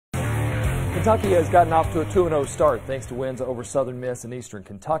Kentucky has gotten off to a 2-0 start thanks to wins over Southern Miss and Eastern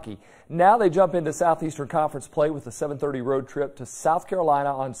Kentucky. Now they jump into Southeastern Conference play with a 7:30 road trip to South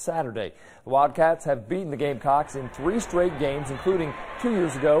Carolina on Saturday. The Wildcats have beaten the Gamecocks in 3 straight games, including 2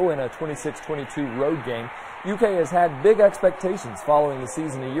 years ago in a 26-22 road game. UK has had big expectations following the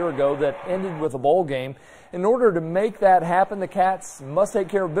season a year ago that ended with a bowl game. In order to make that happen, the Cats must take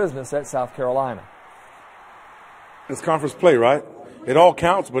care of business at South Carolina. It's conference play, right? It all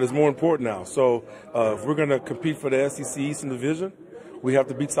counts, but it's more important now. So if we're going to compete for the SEC Eastern Division, we have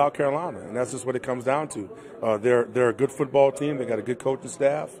to beat South Carolina, and that's just what it comes down to. They're a good football team. They got a good coaching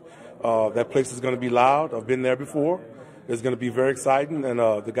staff. That place is going to be loud. I've been there before. It's going to be very exciting, and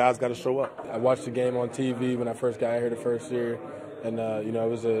the guys got to show up. I watched the game on TV when I first got here the first year, and it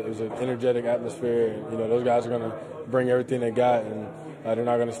was an energetic atmosphere. And, those guys are going to bring everything they got, and they're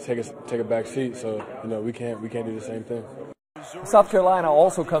not going to take a back seat. So we can't do the same thing. South Carolina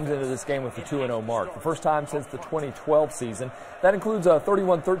also comes into this game with a 2-0 mark, the first time since the 2012 season. That includes a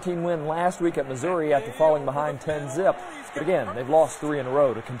 31-13 win last week at Missouri after falling behind 10-0. But again, they've lost 3 in a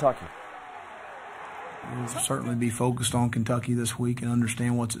row to Kentucky. We'll certainly be focused on Kentucky this week and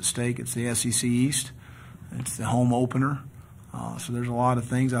understand what's at stake. It's the SEC East. It's the home opener. So there's a lot of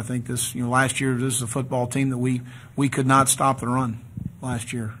things. I think this, last year, this is a football team that we could not stop the run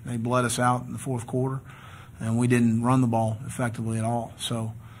last year. They bled us out in the fourth quarter, and we didn't run the ball effectively at all.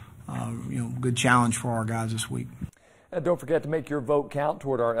 So, good challenge for our guys this week. And don't forget to make your vote count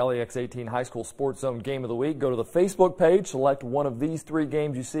toward our LEX 18 High School Sports Zone Game of the Week. Go to the Facebook page, select one of these 3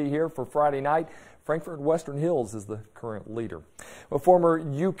 games you see here for Friday night. Frankfort Western Hills is the current leader. Well, former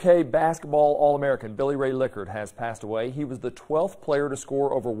UK basketball All-American Billy Ray Lickard has passed away. He was the 12th player to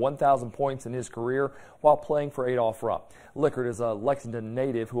score over 1,000 points in his career while playing for Adolph Rupp. Lickard is a Lexington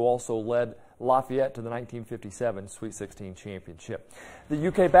native who also led Lafayette to the 1957 Sweet 16 championship. The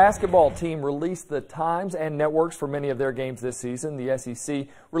UK basketball team released the times and networks for many of their games this season. The SEC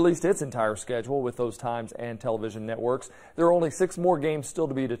released its entire schedule with those times and television networks. There are only 6 more games still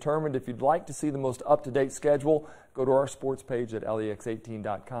to be determined. If you'd like to see the most up-to-date schedule, go to our sports page at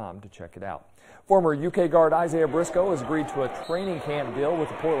lex18.com to check it out. Former UK guard Isaiah Briscoe has agreed to a training camp deal with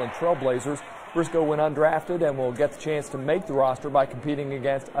the Portland Trail Blazers. Briscoe went undrafted and will get the chance to make the roster by competing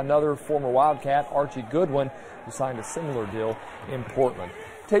against another former Wildcat, Archie Goodwin, who signed a similar deal in Portland.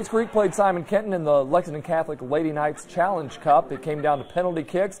 Tate's Creek played Simon Kenton in the Lexington Catholic Lady Knights Challenge Cup. It came down to penalty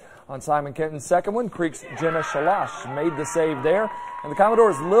kicks on Simon Kenton's second one. Creek's Jenna Shalash made the save there. And the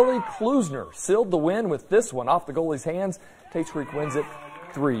Commodores' Lily Klusner sealed the win with this one off the goalie's hands. Tate's Creek wins it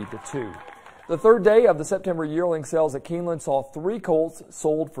 3-2. The third day of the September yearling sales at Keeneland saw 3 colts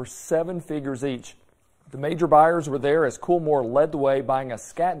sold for 7 figures each. The major buyers were there as Coolmore led the way, buying a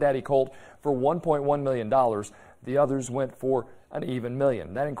Scat Daddy colt for $1.1 million. The others went for an even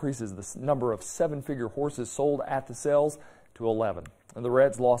million. That increases the number of 7-figure horses sold at the sales to 11. And the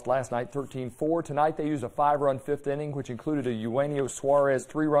Reds lost last night 13-4. Tonight they used a 5-run 5th inning, which included a Eugenio Suarez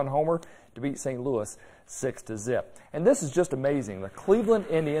 3-run homer to beat St. Louis 6-0. And this is just amazing. The Cleveland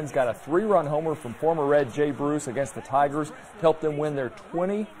Indians got a 3-run homer from former Red Jay Bruce against the Tigers to help them win their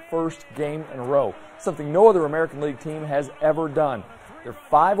 21st game in a row, something no other American League team has ever done. They're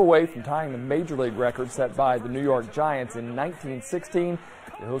 5 away from tying the Major League record set by the New York Giants in 1916.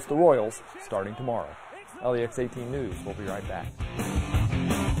 They host the Royals starting tomorrow. LEX 18 News. We'll be right back.